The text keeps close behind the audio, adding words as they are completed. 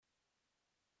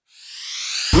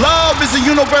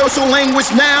universal language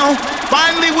now.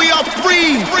 Finally we are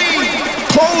free.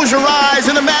 Close your eyes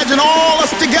and imagine all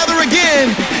us together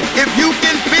again. If you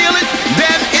can feel it,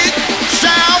 then it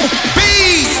shall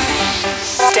be.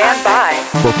 Stand by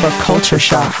for Culture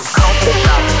Shock.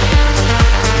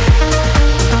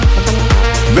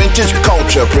 Vintage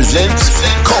Culture presents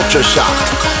Culture Shock.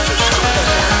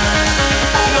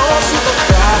 No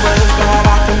superpowers, but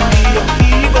I can be a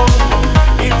hero.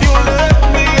 If you let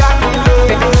me, I can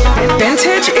love.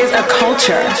 Vintage is a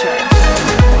culture.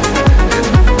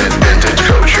 Vintage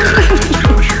Culture.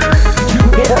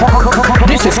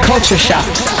 This is Culture Shock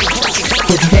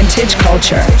with Vintage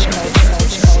Culture.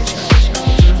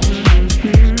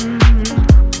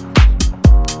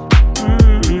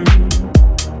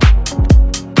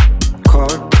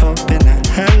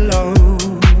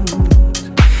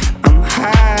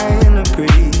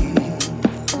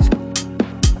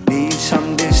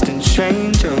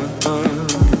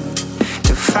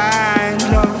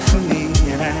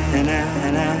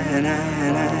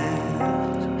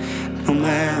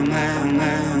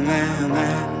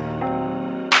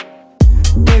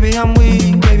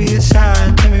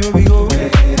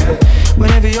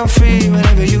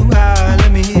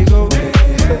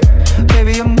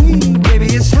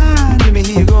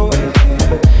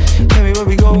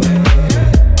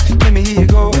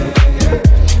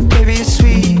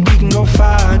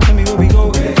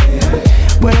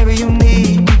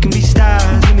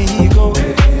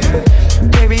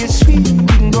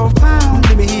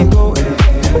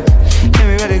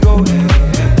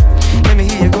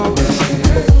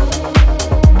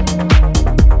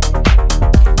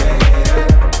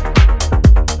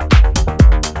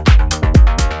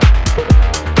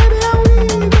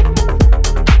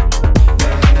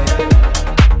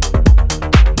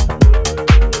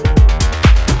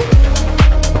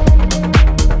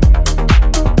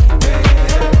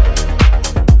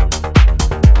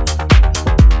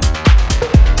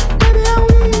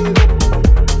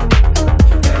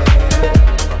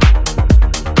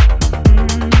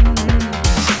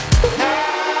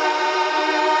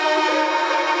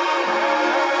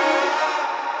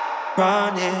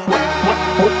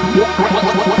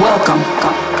 Welcome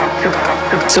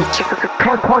to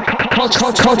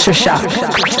Culture Shock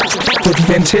with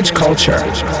Vintage Culture.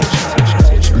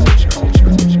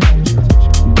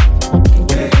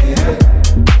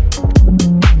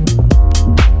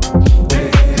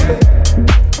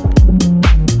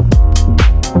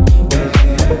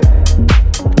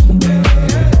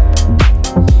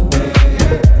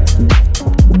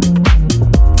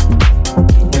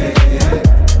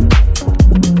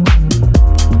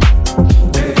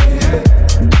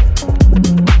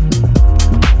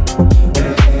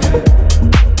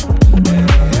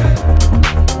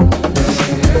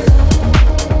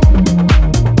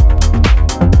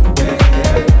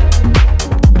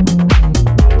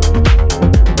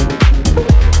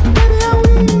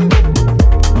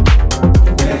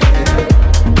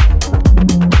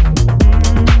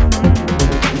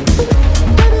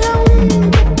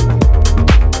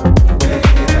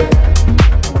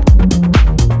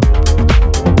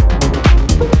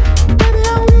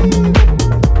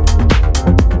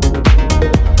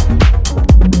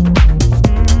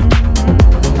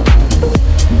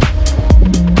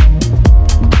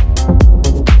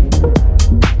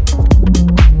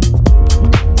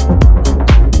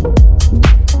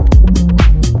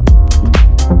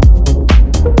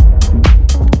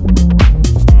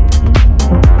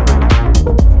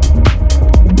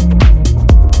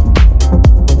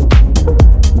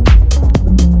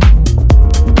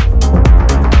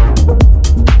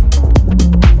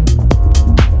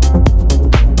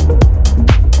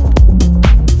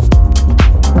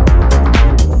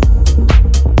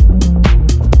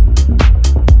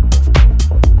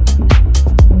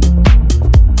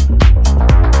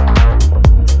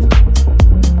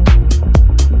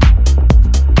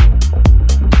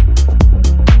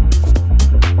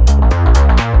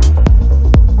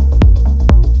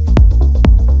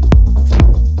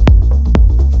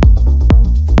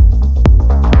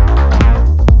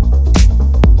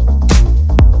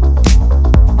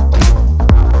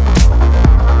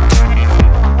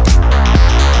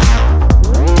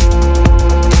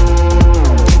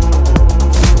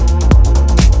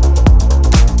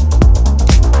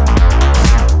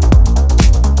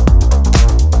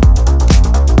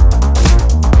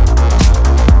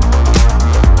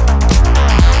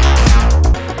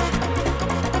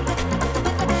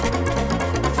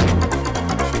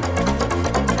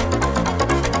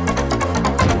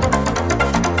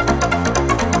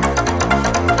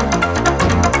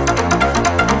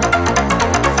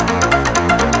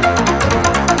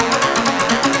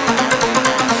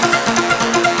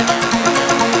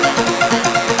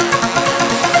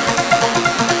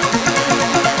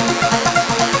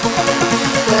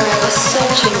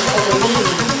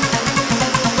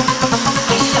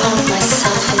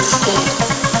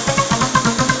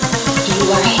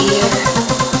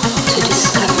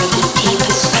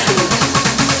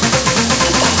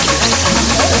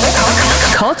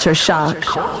 Culture Shock.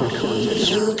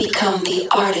 You become the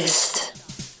artist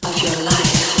of your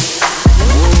life.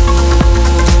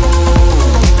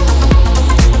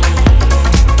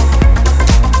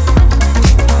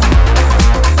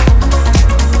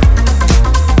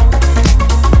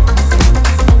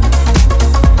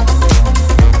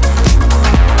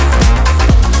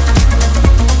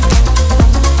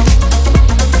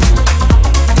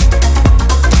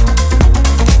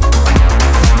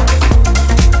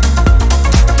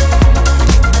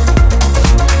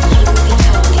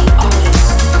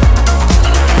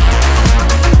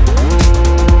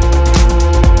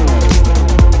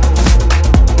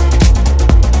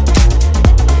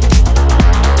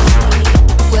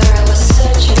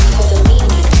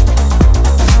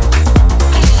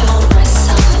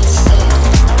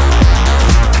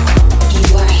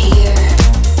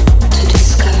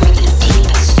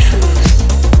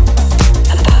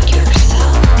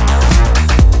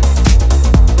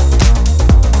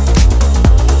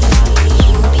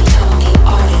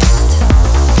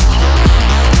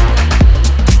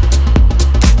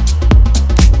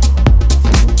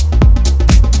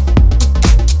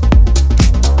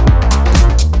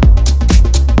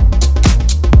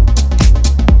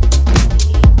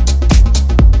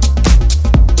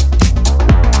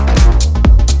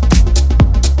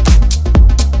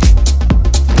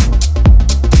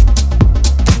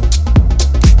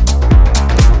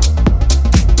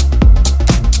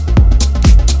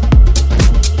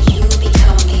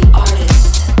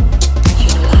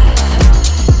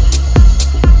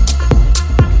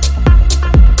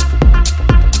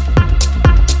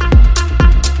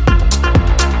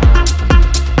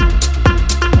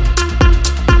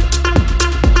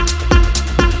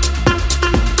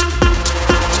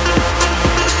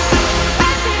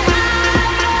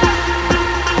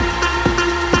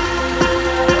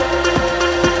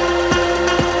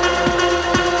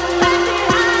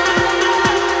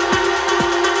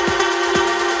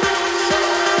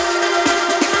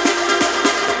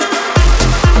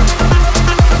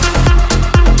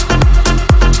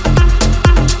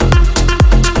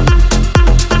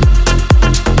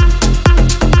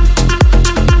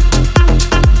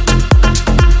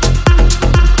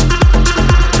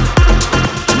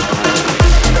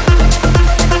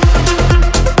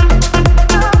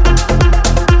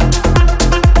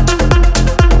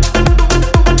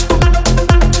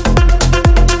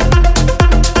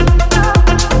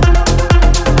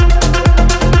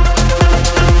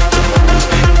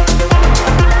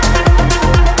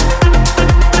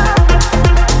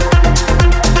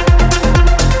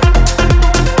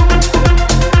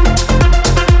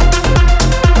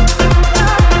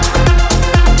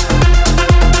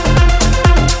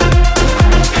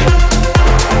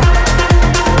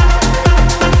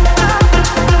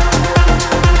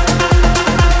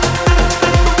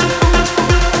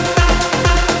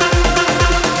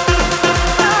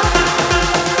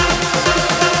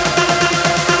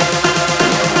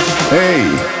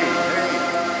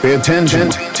 Attention,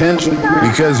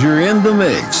 because you're in the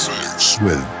mix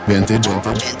with Vintage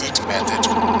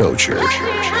Culture.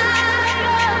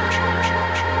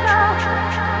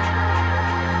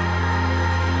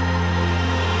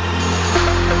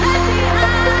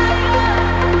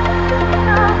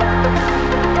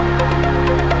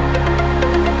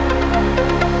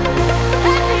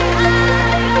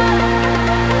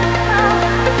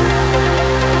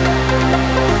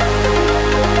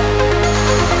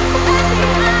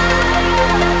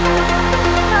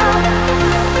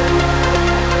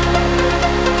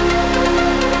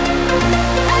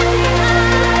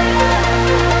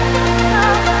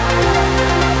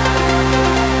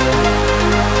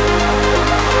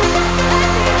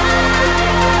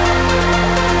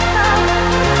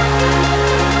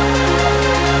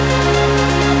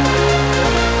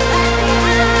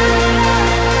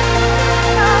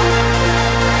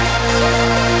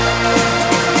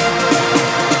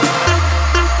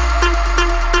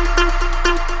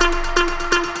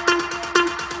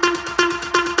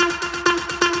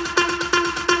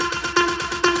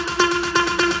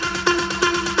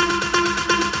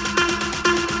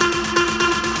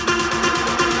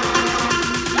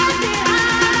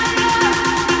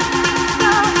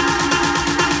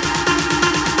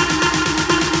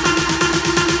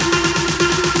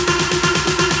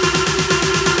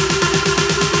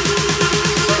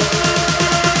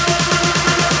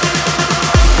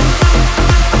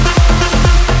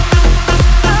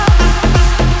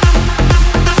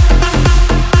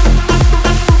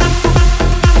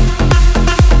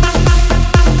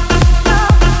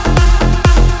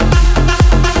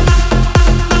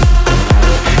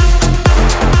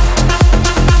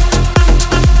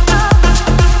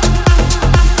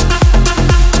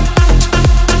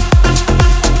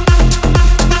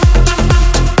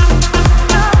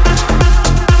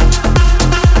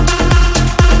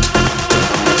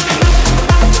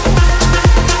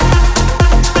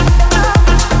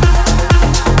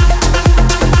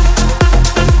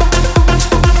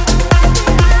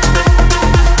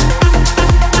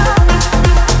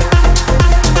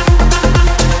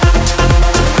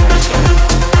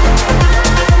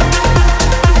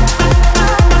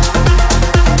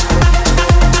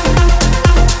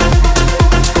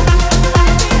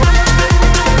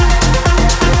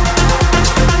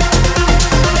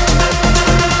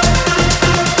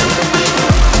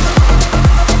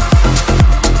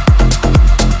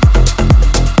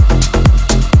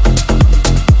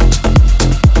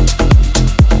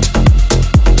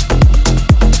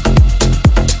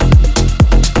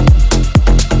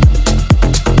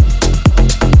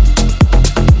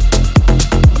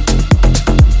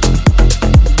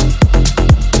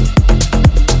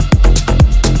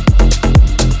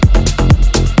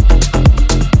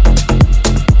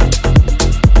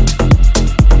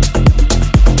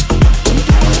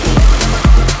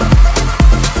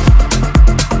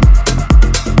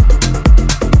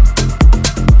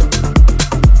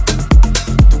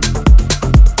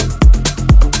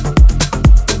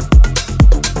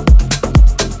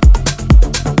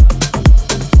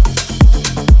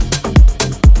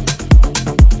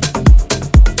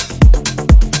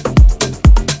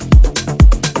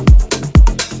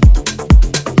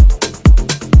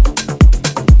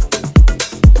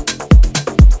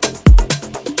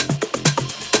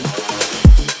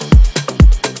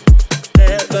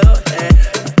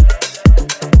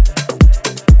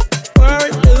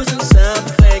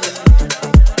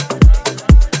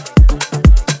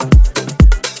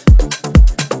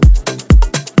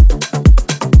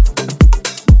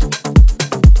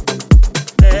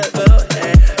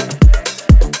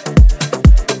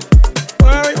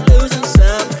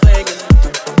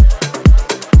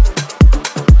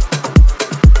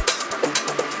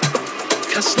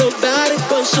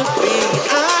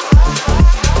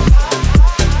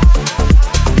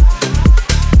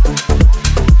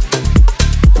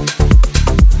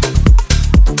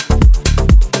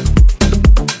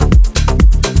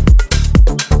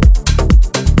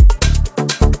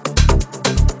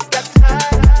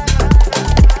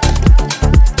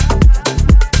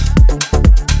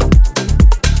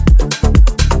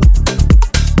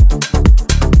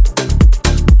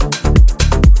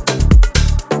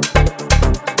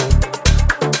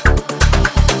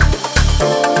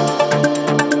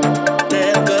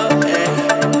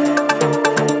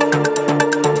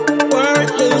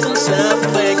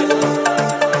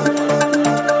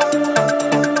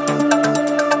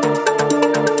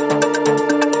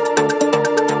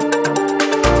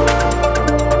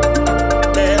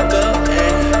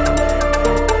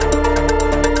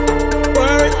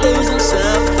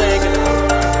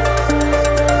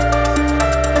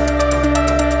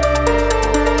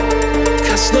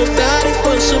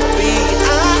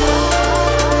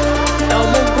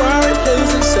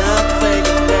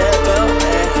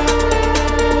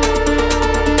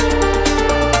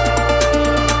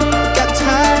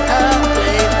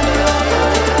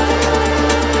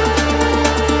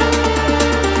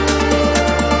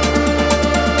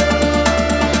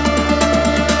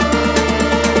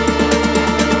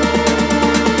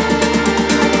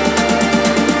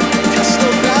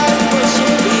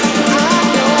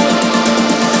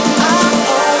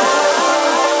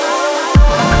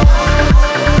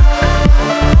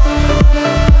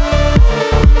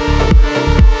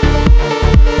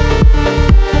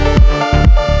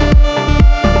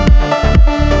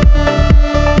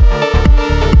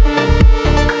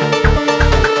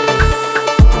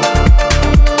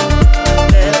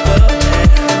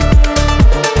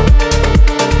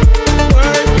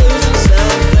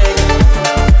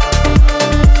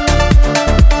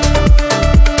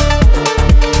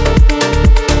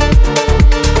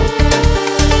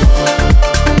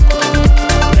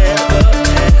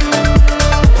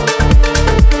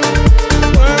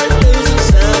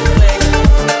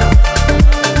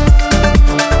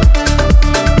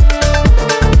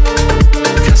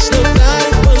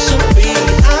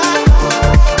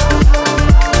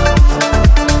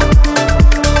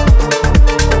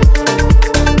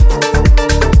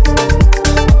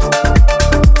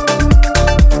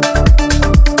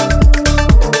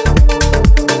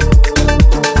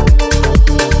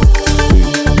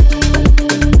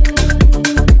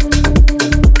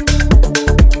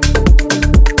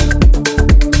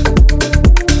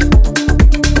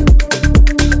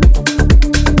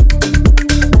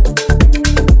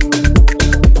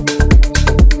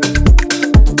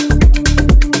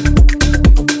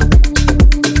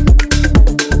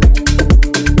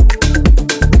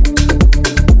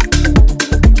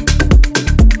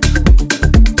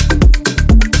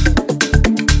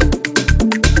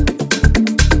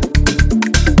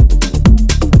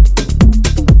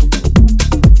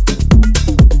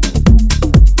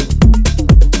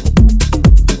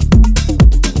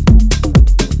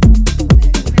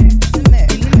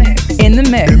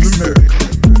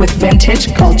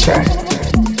 culture.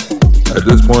 At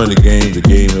this point in the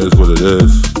game is what it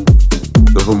is.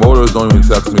 The promoters don't even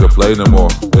text me to play no more.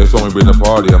 They just want me to bring the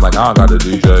party. I'm like, I don't got the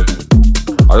DJ.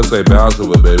 I just say bounce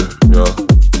with it, baby. Yo.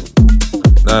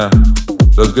 Nah,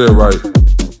 let's get it right.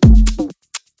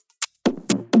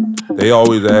 They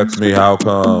always ask me how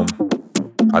come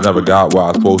I never got where I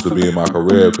was supposed to be in my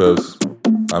career, because,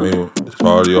 I mean, it's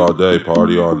party all day,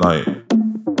 party all night.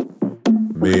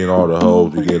 Me and all the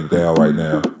hoes, we getting down right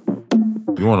now.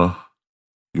 You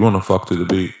wanna fuck to the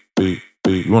beat, beat.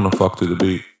 You wanna fuck to the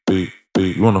beat, beat.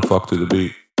 You wanna fuck to the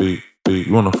beat, beat.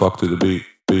 You wanna fuck to the beat,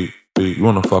 beat. You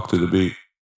wanna fuck to the beat.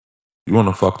 You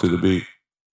wanna fuck to the beat.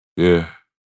 Yeah.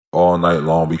 All night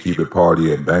long we keep it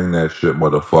party and bang that shit,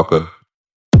 motherfucker.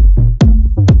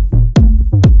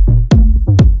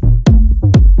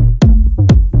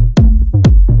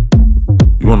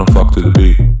 You wanna fuck to the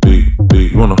beat,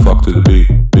 beat. You wanna fuck to the beat,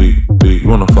 beat. You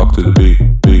wanna fuck to the beat,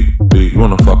 beat. You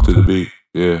wanna fuck to the beat.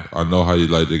 Yeah, I know how you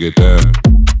like to get down.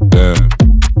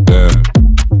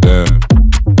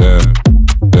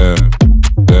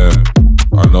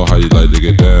 I know how you like to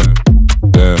get down.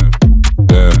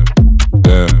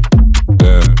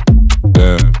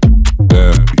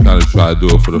 You kinda try to do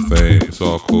it for the fame, it's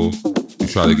all cool. You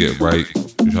try to get right,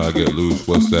 you try to get loose,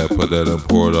 what's that, put that in,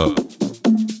 pour it up.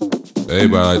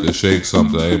 Everybody like to shake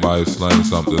something, everybody slang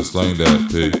something, slang that,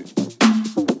 P.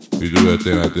 We do that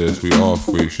thing like this, we all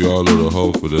freaks, you all little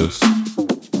hoe for this.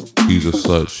 He's a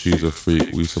slut, she's a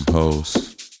freak, we some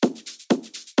hoes.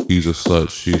 He's a slut,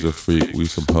 she's a freak, we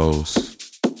some hoes.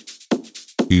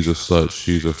 He's a slut,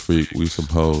 she's a freak, we some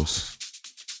hoes.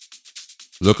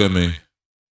 Look at me,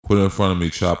 put it in front of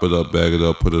me, chop it up, bag it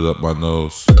up, put it up my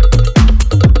nose.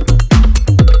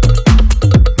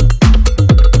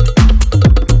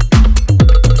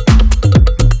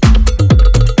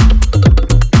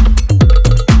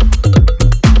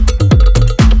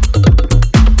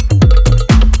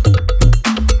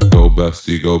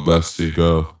 Bestie, go bestie,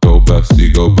 go. Go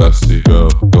bestie, go bestie, go.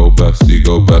 Go bestie,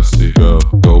 go bestie, go.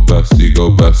 Go bestie,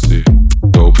 go bestie.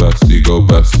 Go bestie, go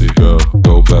bestie, go.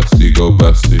 Go bestie, go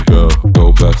bestie, go.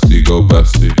 Go bestie, go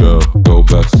bestie, go. Go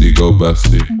bestie, go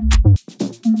bestie.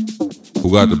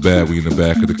 Who got the bag? We in the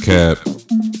back of the cab.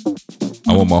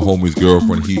 I want my homie's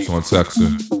girlfriend heaps on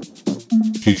texting.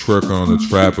 She twerking on the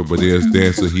trapper, but there's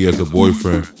dancer, he has a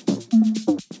boyfriend.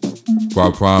 But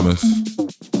I promise,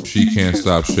 she can't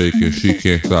stop shaking, she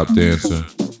can't stop dancing.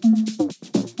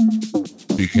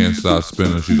 She can't stop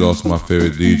spinning, she's also my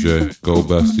favorite DJ. Go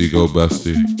bestie, go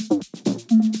bestie.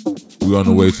 We on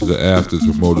the way to the afters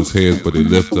with motors heads, but they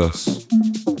lift us.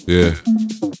 Yeah.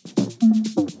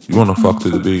 You wanna fuck to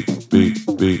the beat, beat.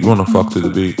 You wanna fuck to the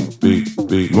beat, beat.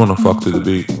 You wanna fuck to the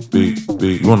beat, beat.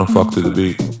 You wanna fuck to the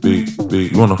beat, beat.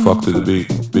 You wanna fuck to the beat,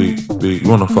 beat. You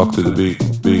wanna fuck to the beat,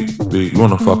 beat. You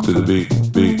wanna fuck to the beat,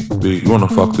 beat. You wanna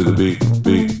fuck to the beat,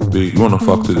 beat. You wanna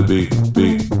fuck to the beat,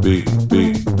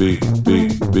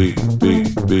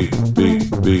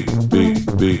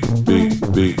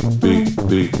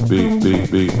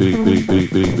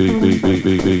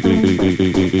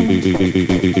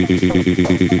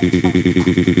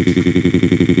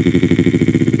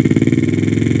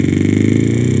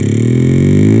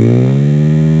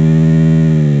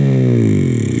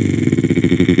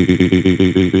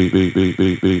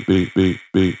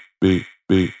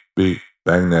 beat.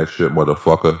 Bang that shit,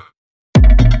 motherfucker.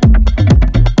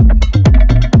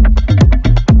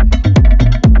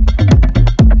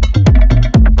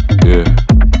 Yeah.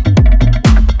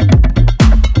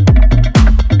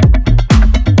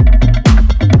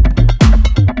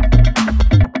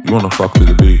 You wanna fuck to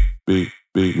the beat,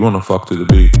 beat. You wanna fuck to the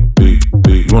beat, beat.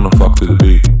 You wanna fuck to the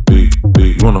beat, beat.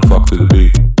 You wanna fuck to the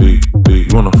beat,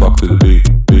 beat. You wanna fuck to the beat,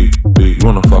 beat. You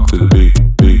wanna fuck to the beat,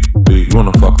 beat. You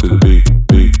wanna fuck to the beat,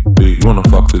 beat. You wanna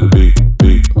fuck to the beat,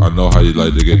 beat. I know how you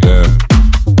like to get down.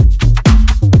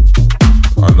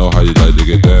 I know how you like to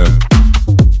get down.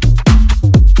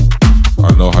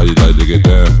 I know how you like to get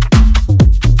down.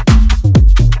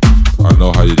 I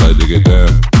know how you like to get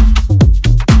down.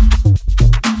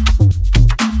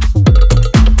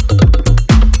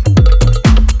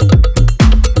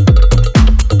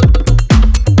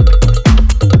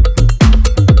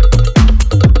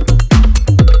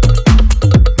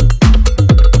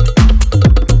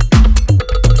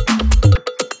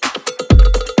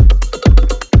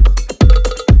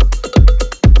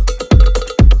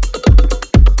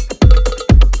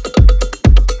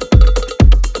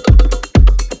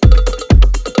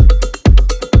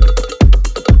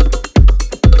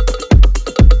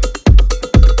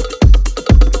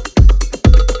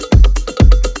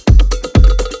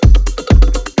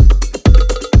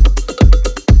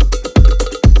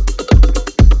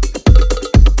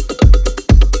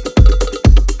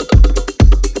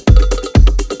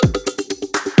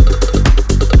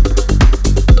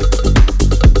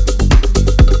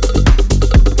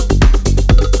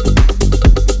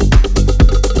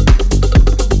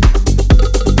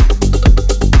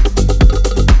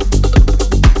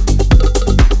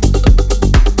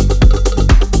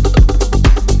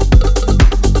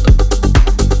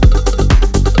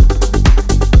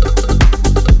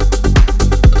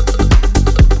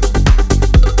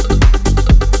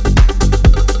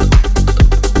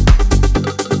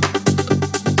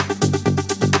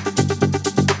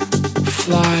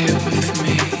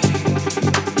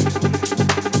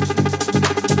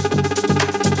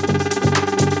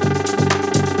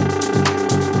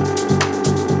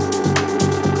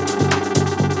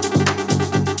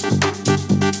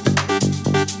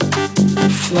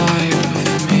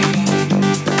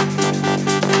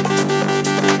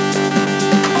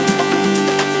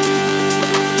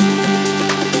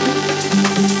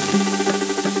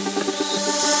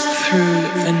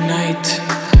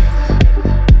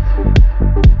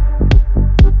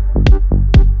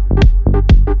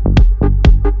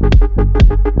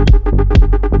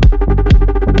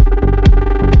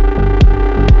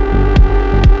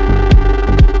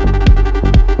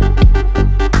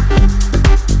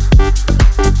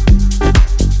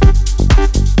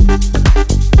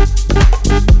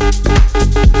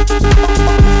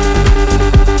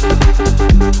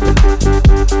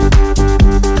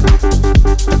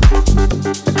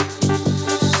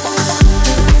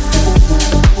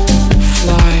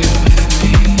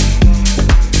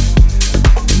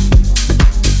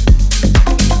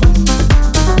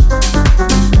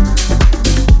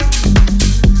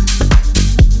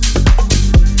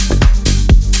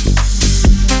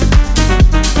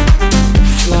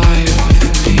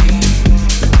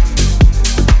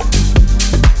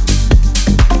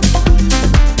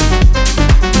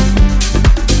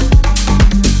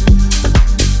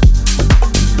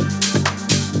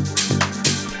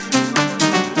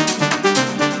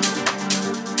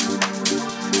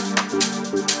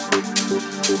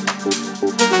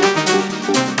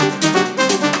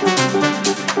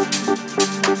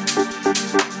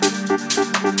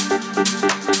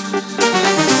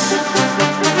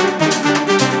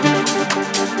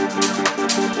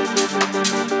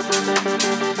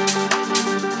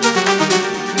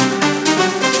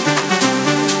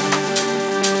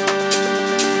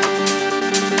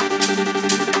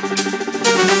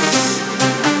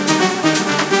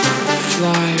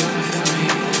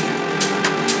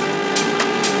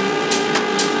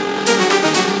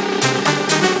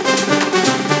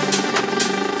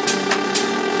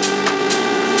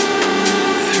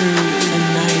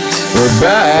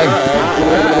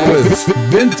 Back with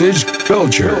vintage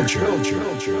culture.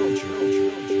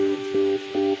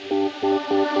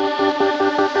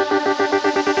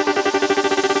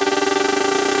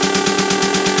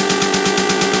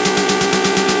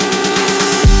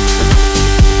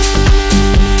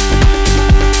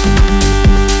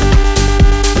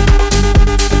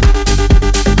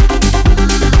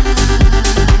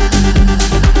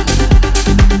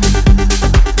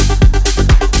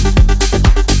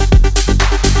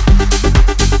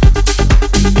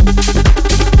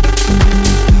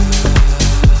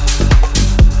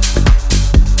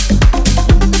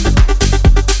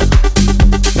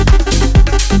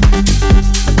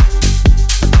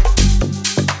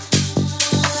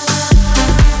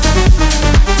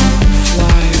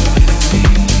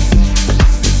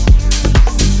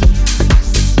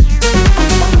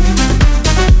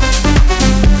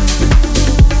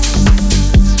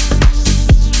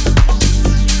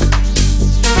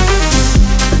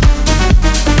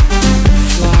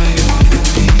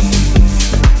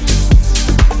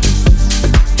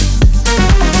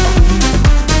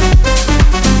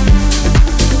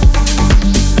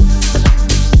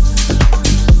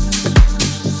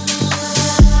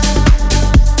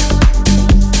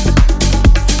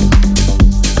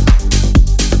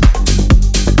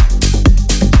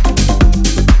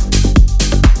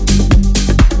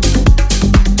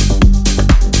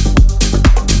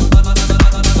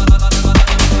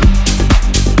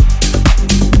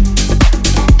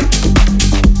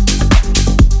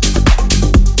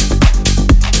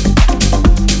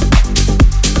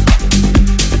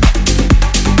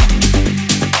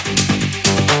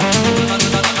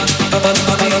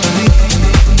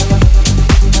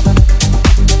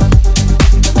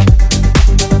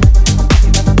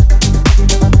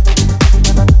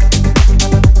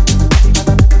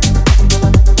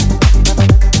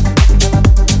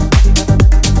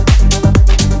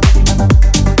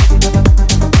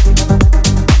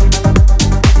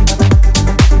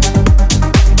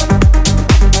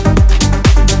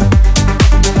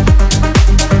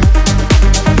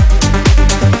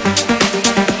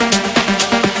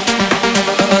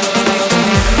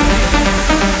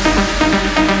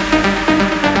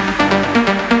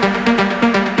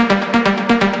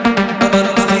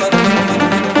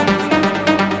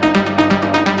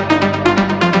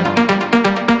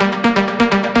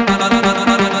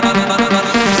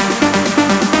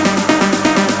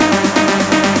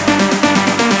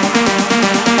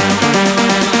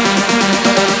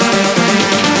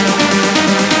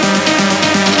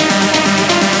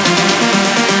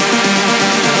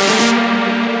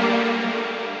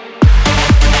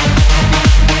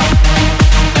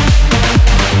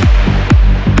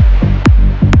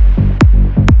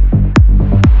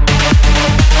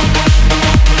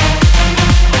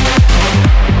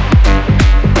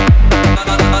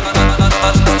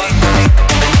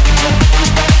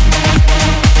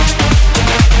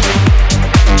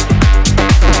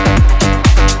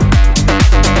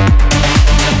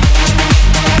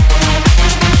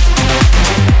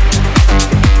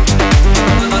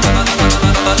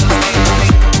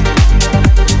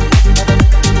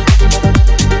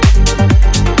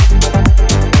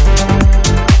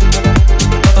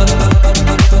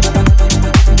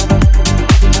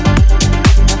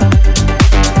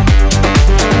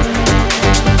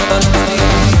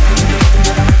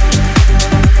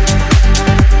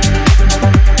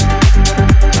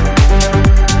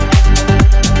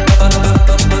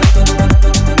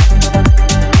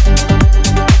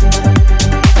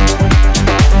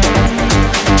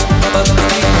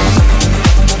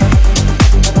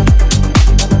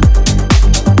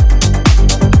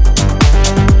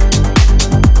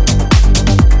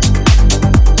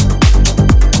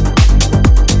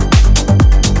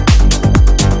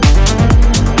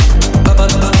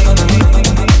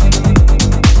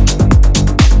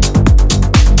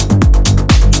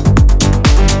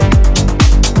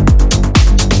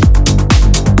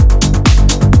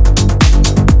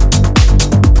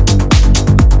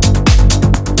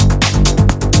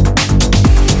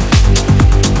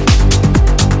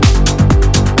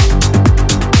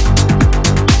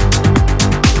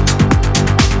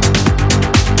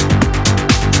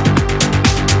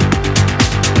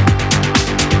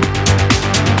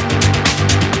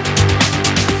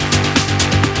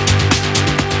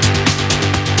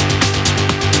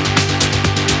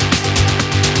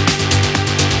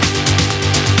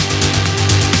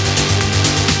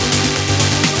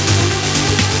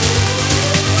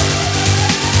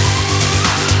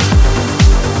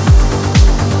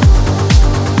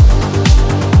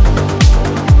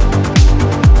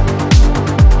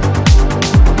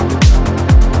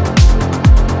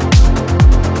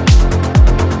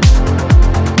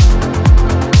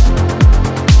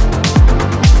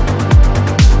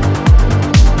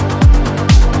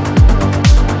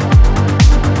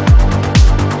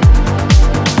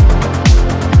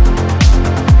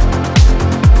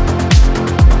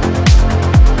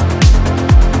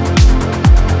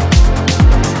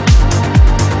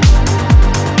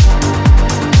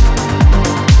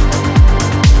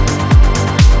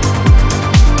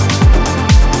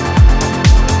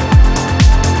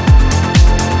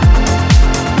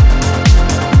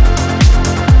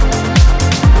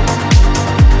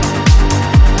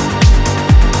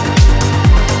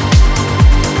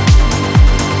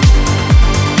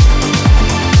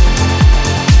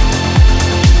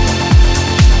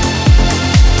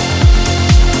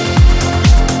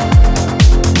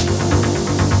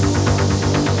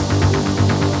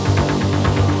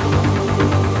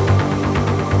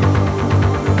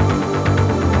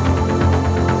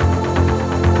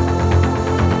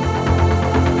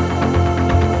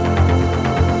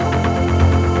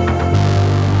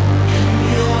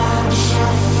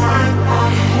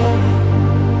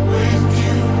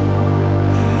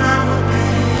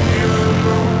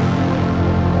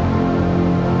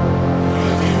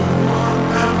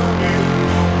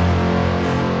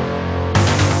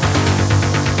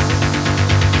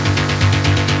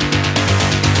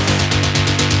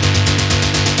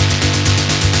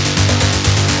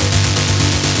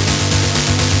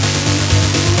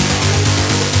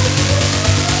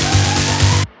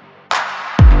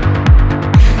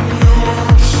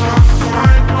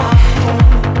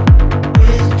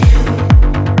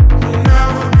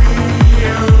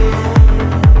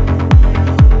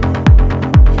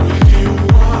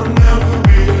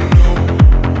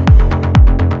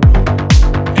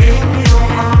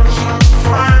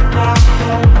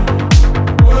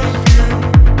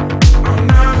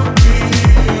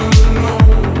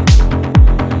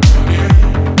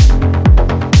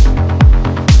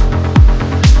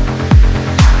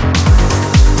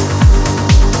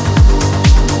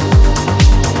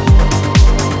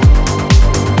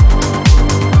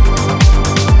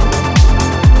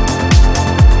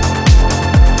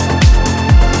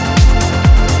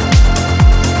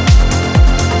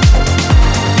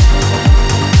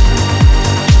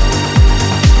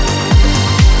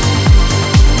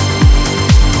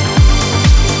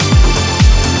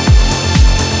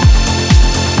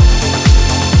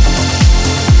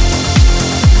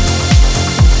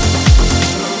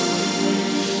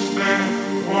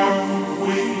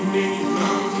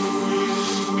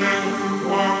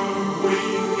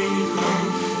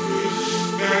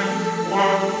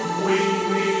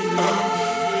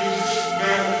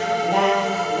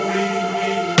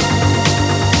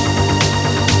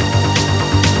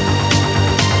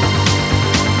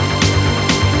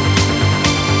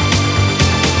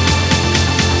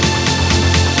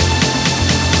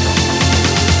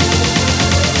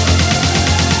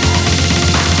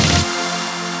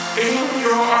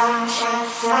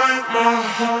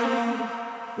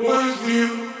 with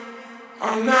you,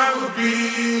 I'll never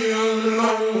be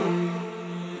alone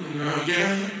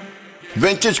again.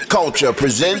 Vintage Culture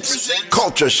presents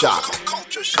Culture Shock.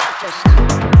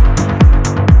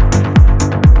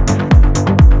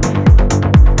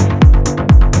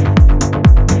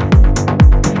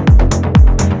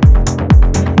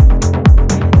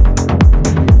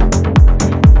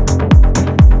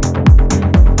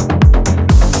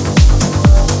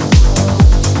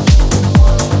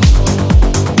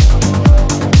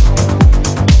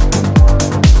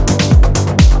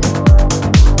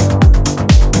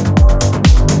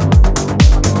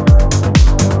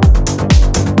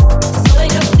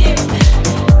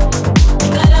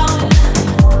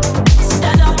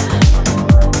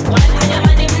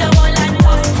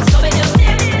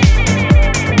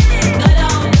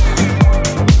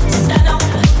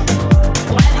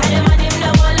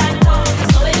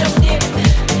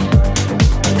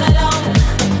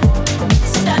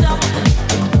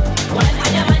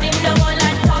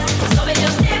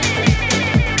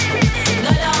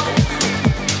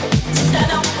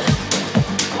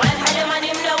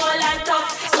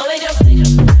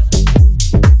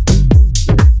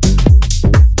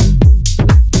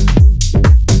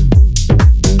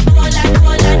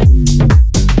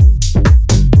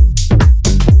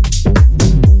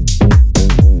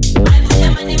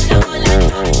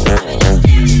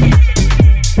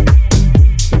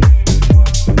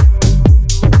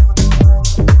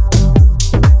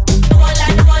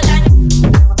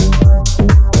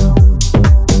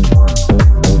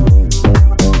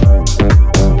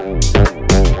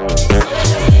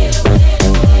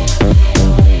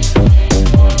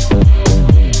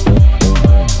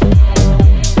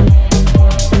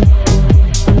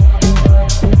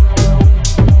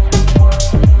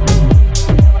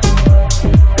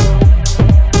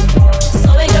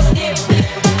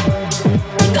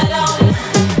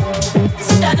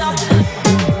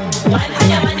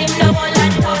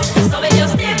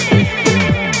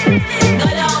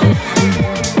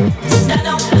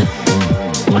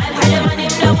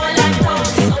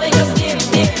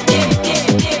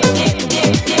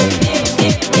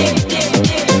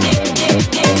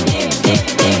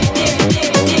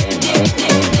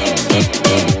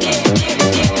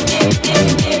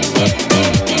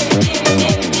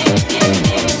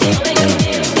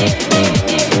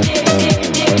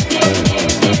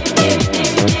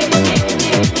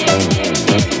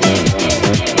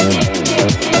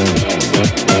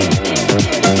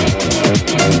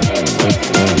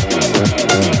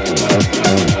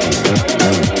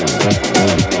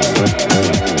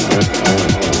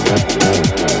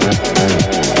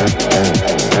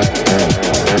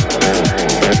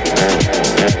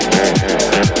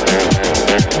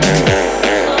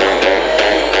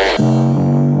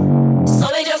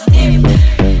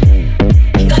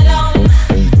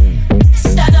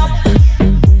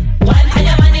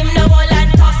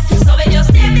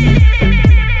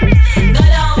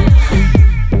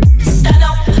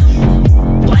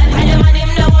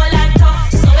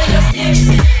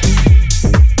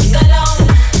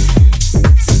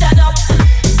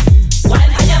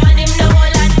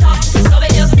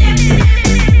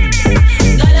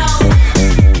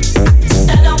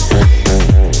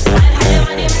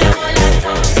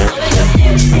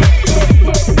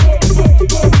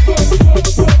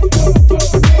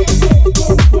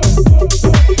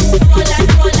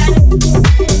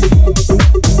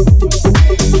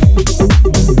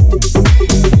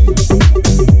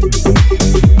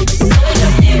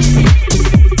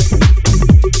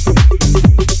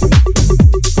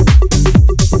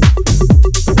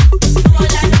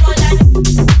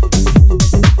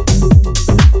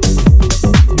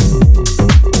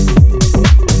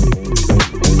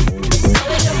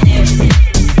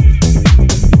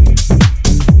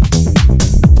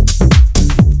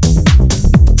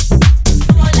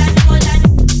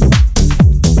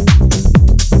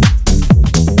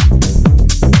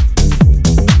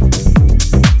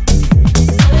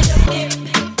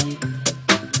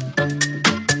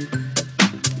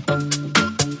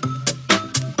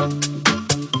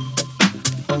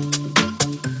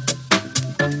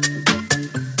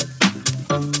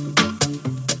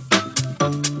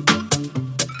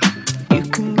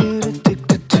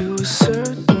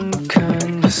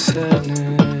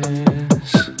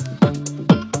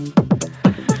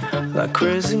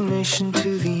 resignation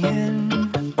to the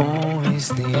end, always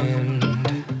the end.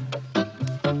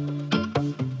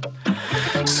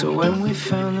 So when we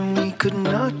found that we could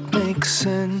not make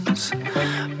sense,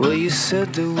 well, you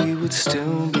said that we would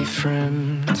still be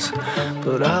friends.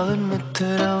 But I'll admit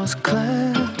that I was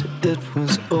glad it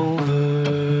was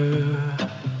over.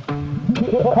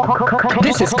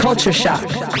 This is Culture Shock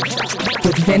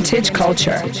with Vintage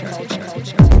Culture.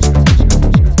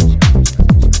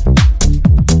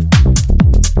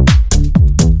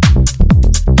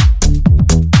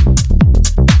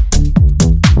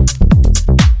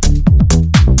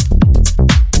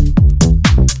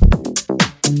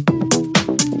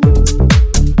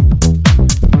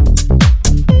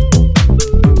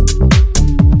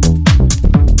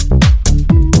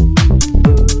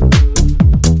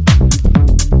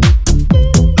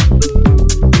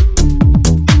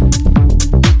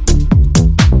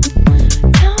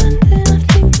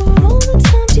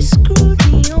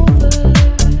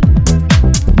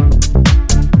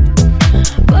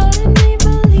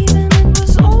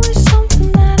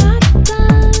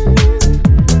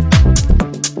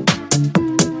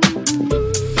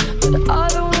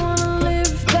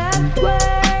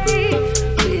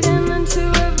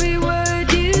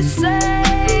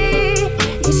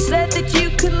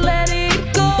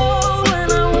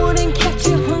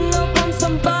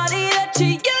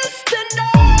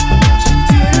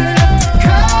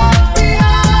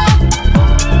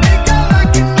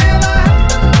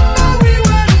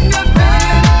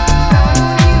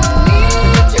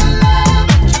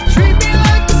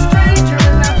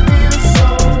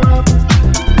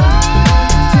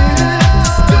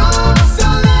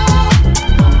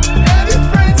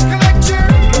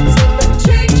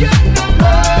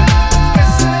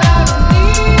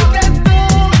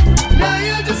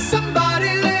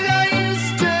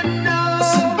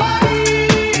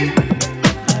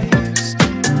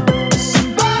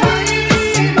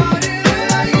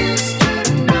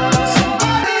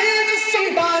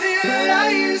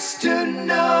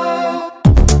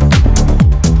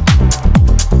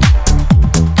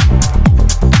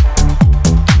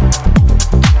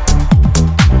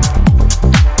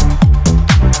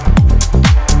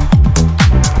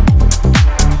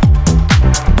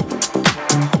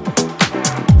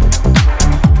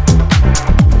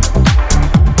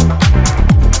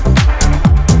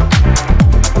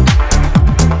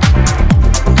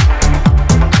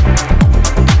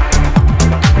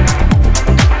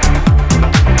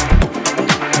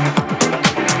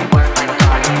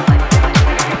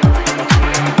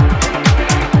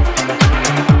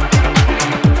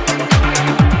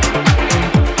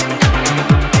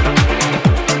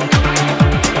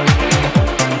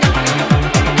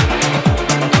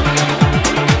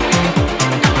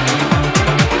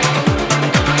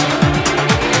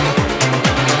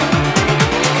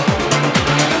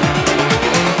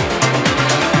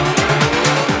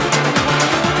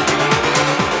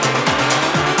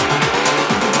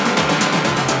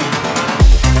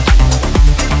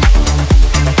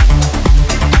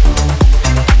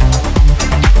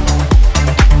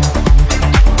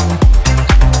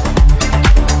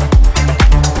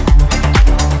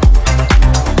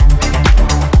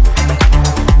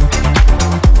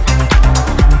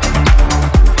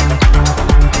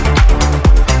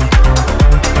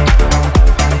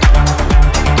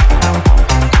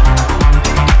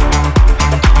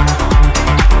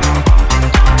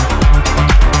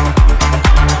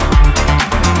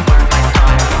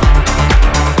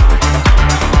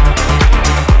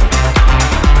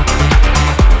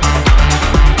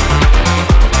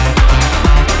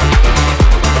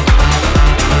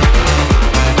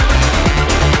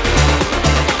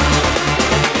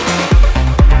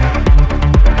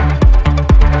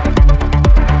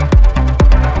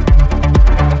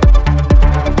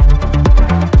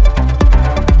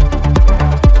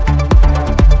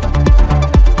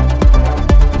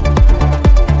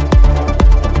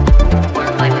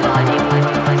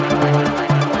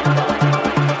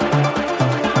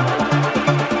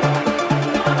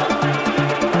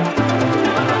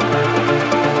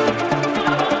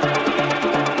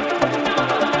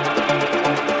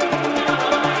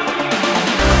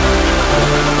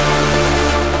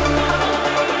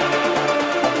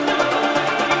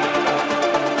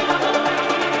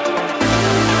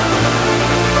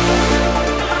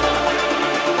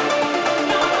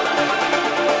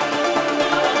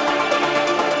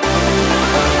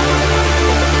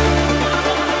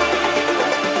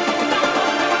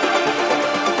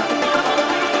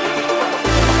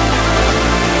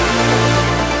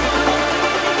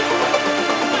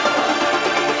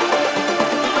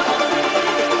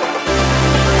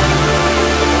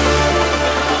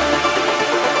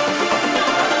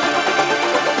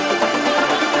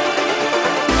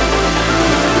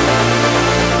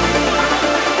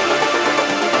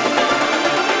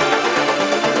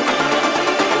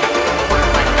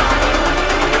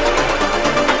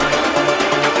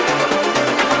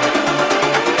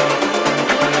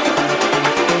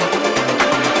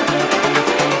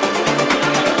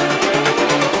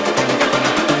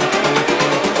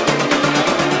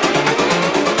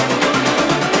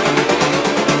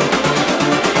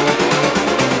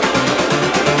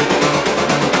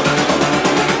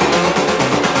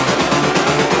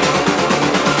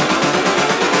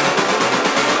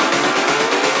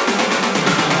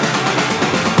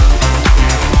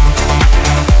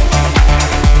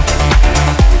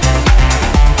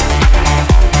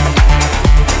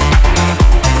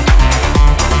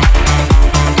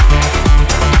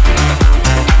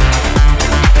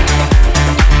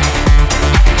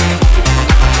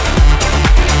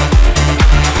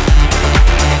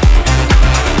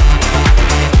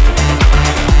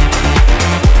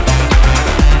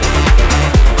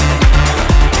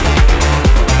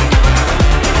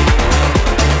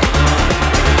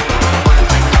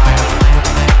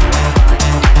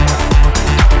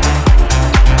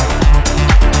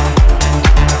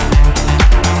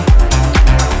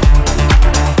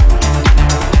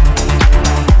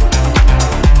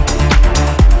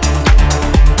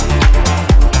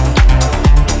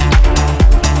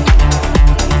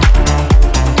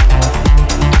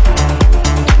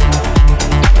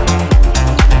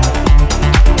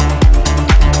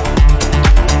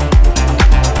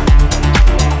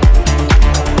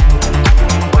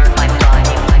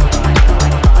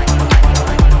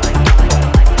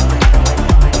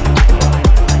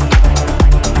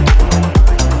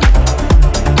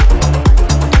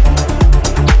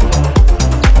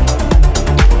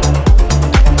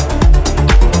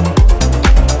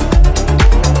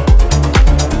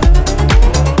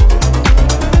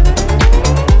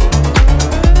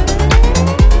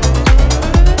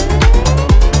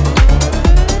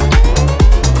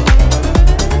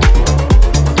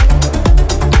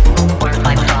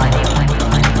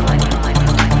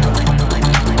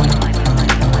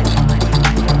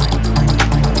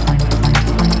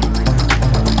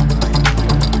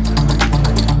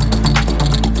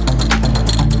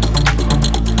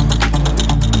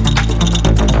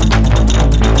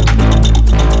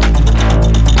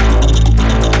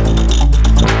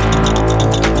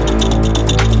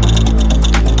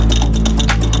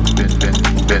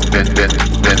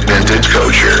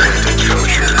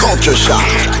 culture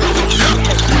shock.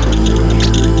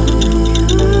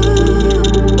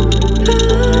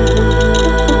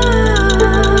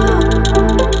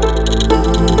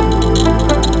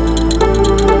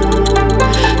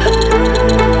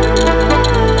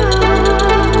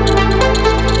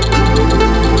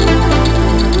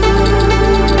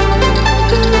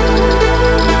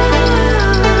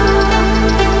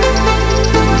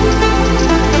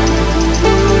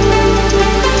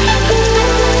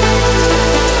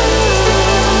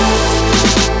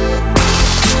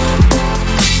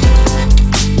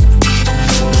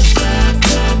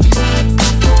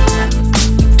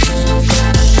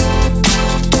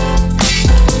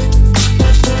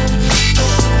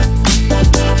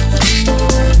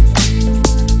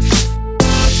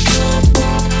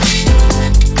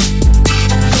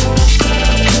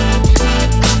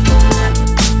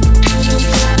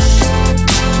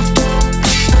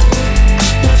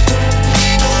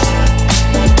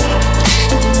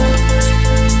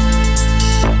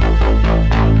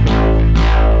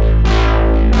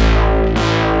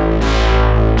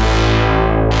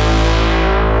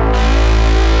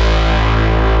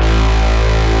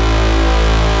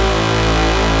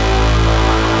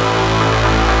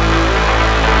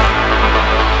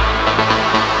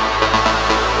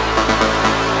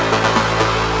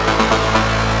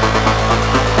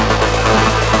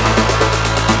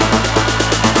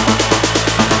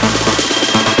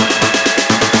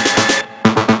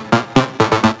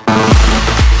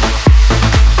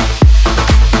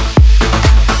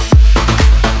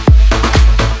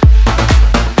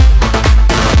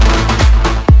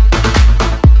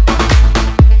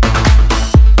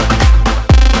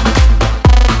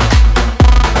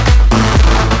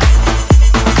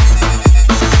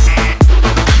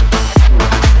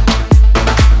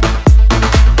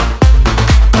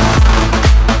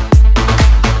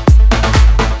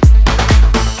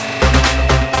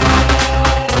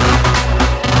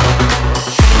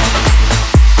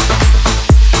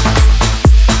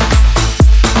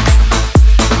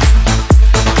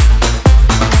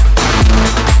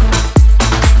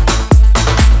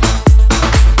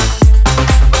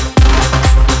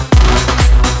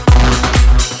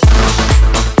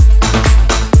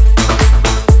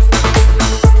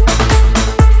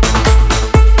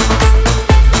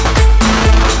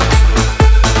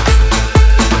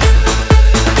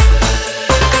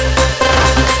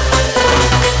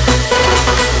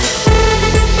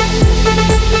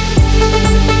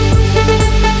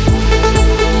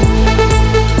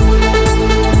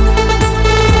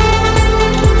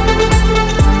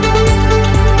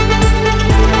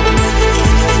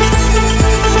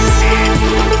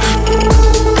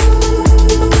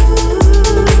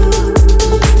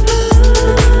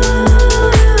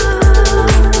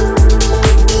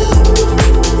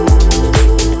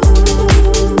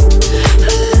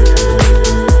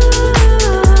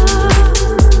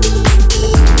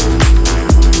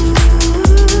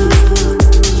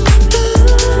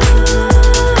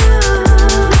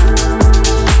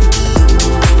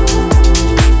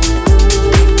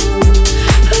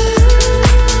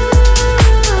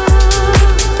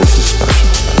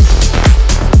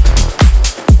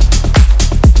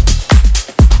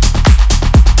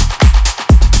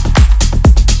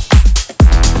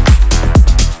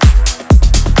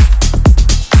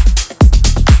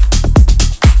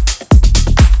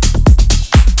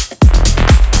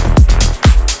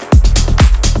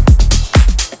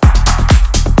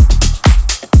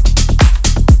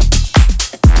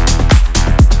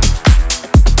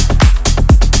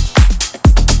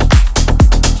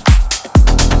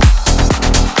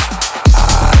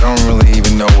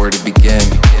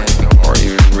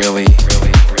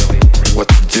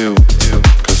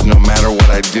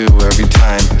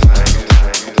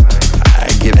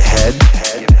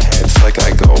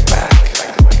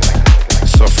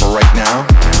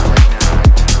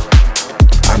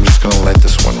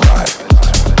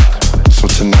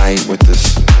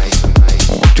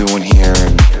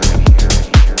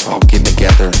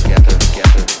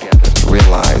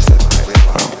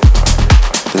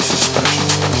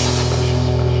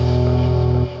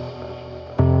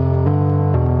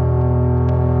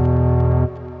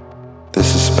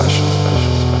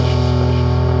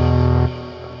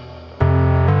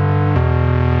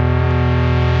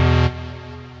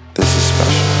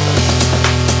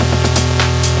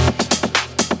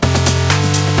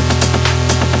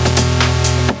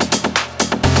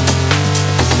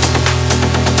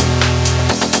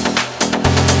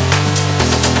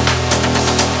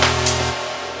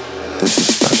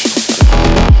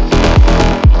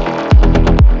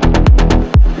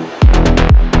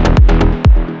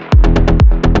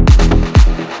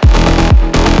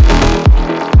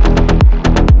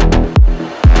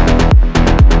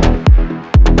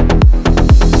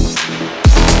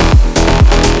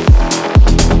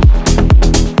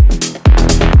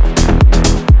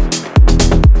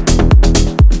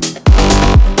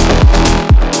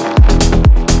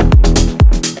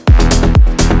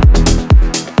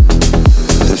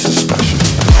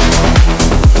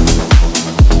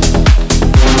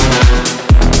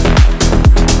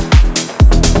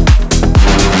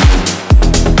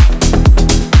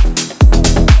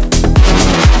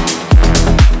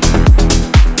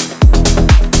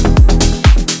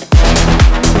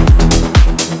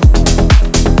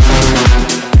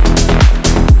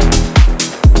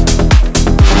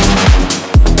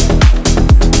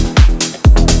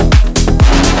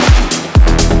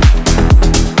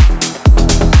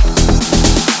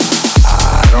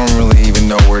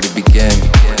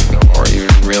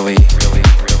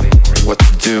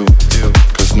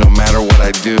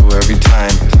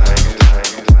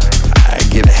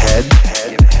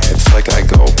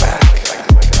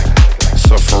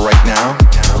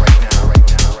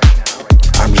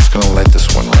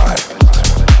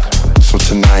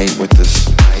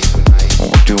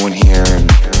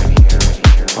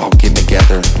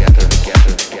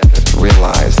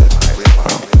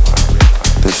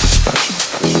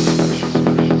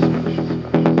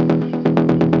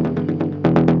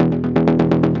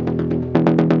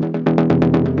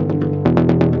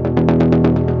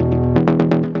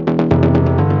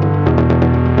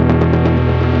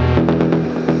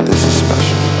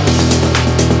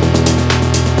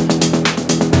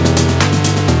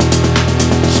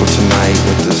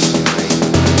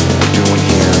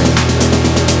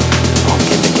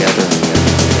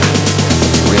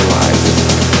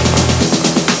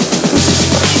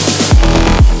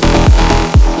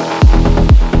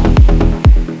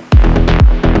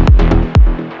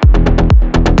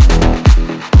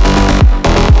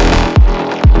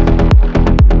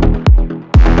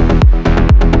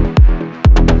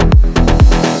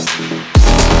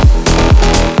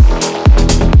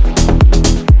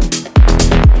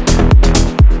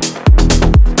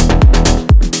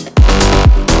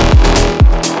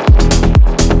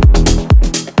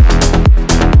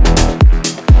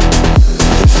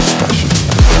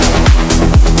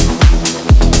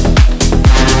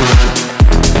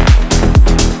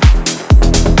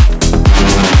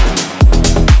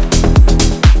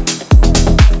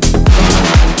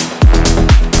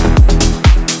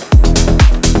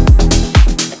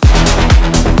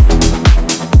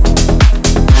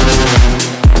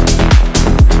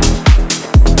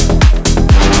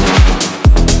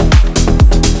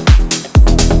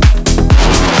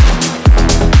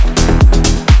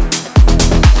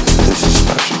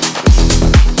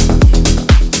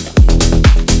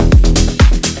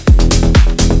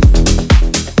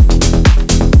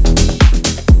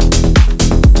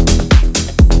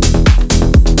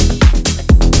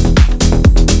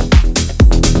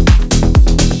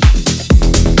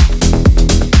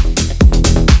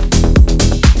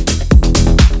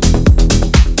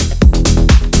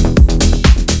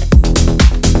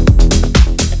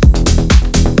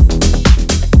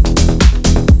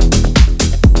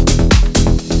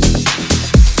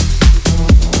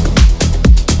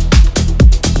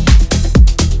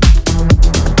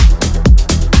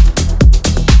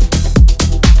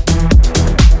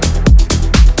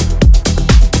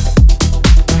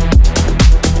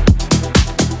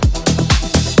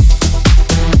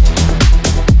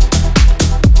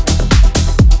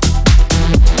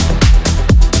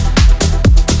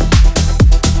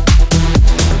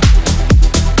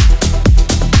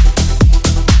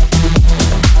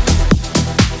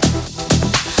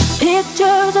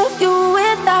 Pictures of you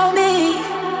without me.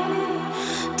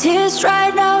 Tears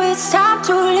right now, it's time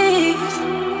to leave.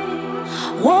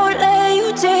 Won't let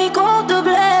you take all the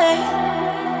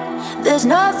blame. There's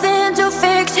nothing to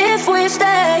fix if we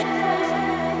stay.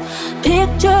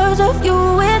 Pictures of you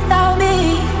without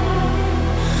me.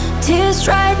 Tears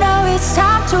right now, it's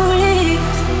time to leave.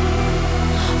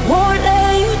 Won't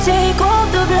let you take all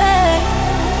the blame.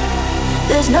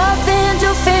 There's nothing to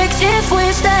fix if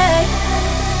we stay.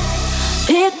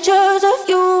 Pictures of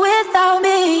you without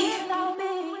me.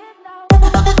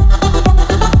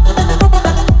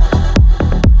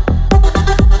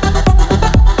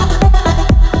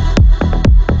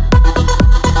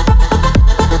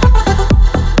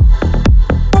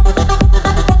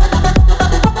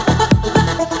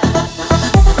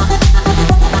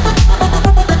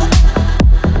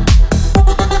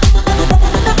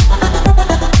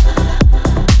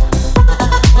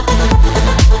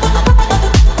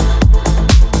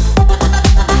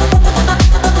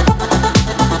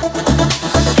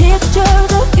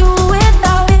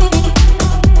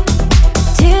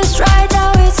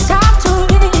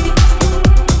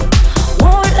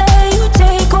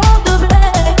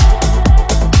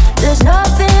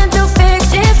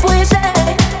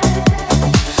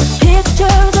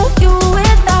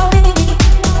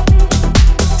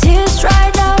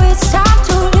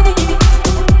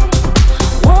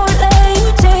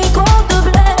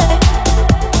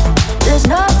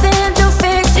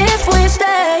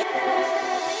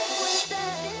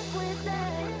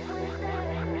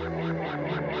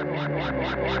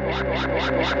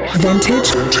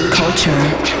 Vintage culture.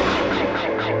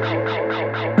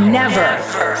 Never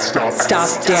stop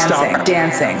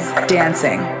dancing.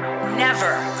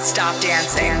 Never stop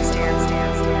dancing.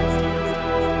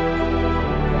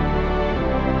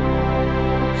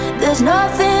 There's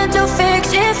nothing to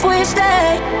fix if we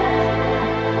stay.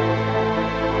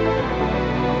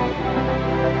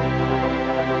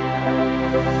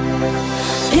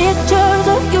 Pictures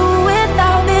of you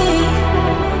without me.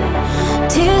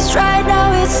 Tears right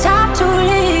now, it's time to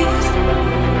leave.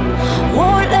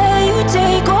 Won't let you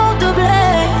take all the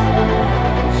blame.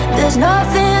 There's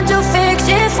nothing